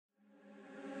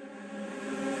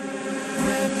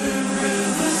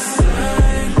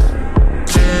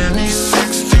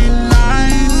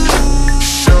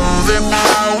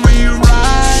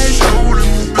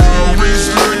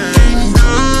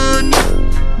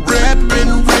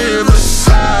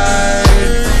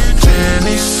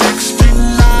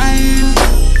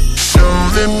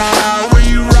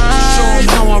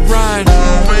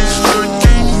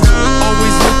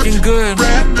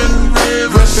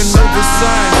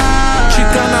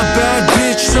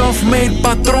self-made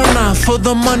patrona. For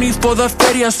the money, for the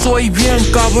feria, soy bien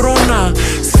cabrona.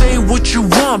 Say what you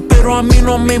want, pero a mí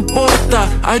no me importa.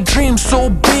 I dream so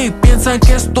big, piensan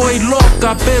que estoy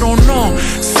loca, pero no.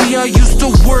 See, I used to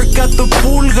work at the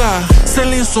pulga,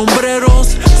 selling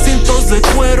sombreros, cintos de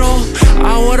cuero.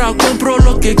 Ahora compro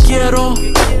lo que quiero,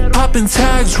 popping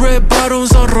tags, red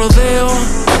bottoms on rodeo.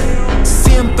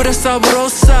 Siempre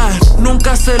sabrosa,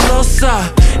 nunca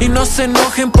celosa. Y no se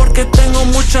enojen porque tengo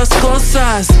muchas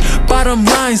cosas. Bottom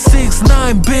line,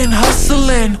 6ix9ine, been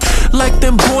hustling like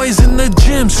them boys in the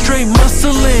gym, straight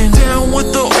muscling. Down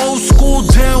with the old school,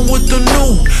 down with the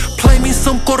new. Play me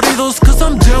some corridos cause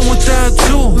I'm down with that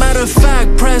too. Matter of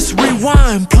fact, press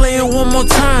rewind, play it one more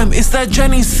time. It's that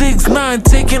Jenny69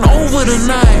 taking over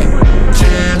tonight.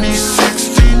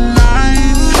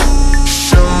 Jenny69,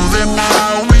 show them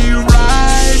how we ride.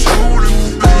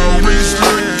 Always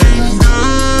looking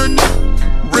good,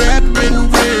 Reppin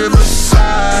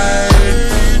Riverside.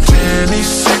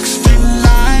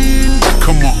 Jenny69,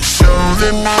 come on, show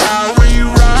them how we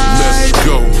ride. let's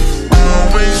go.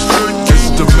 Always looking It's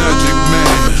the magic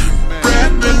man.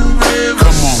 Reppin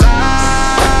Riverside.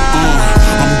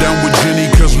 I'm down with Jenny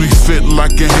cause we fit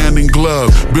like a hand in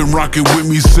glove. Been rocking with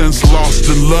me since Lost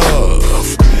in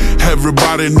Love.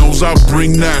 Everybody knows I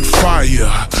bring that fire.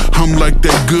 I'm like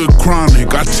that good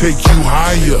chronic, I take you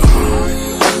higher.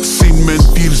 Sin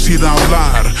mentir, sin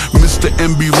hablar, Mr.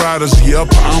 MB Riders, yep,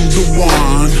 I'm the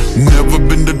one. Never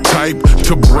been the type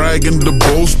to brag and to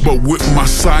boast, but with my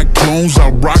cyclones, I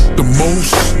rock the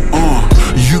most.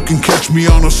 You can catch me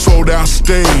on a sold-out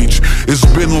stage. It's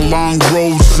been a long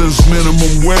road since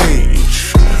minimum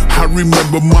wage. I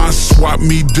remember my swap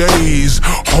me days,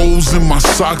 holes in my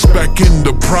socks back in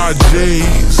the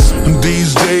projects.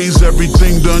 These days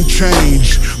everything done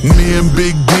changed. Me and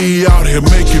Big D out here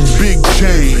making big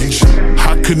change.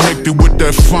 I connected with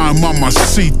that fine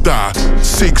mamacita,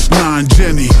 6ix9ine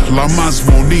Jenny, la más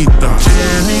bonita.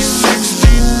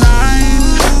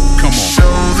 Jenny69, Come on.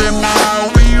 show them how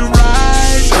we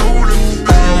ride.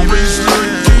 Always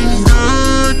looking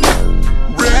good,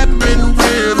 Reppin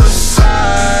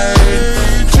Riverside.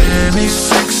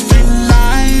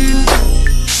 Jenny69,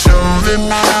 show them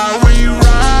how we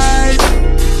ride.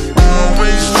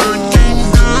 Always looking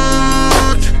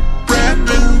good,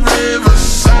 Reppin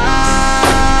Riverside.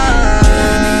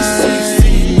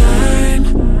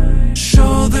 Jenny69,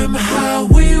 show them how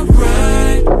we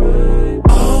ride.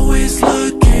 Always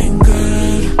looking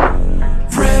good,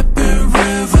 Reppin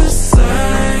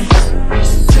Riverside.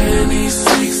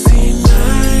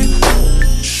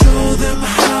 Jenny69, show them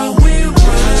how we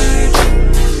ride.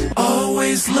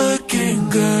 Always looking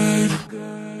good,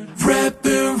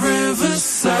 Reppin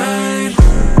Riverside.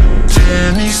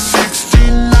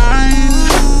 Jenny69,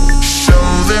 show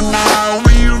them how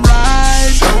we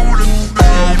ride.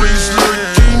 Always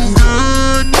looking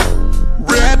good,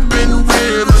 Reppin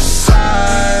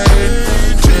Riverside.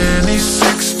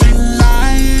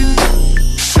 Jenny69,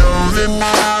 show them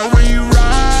how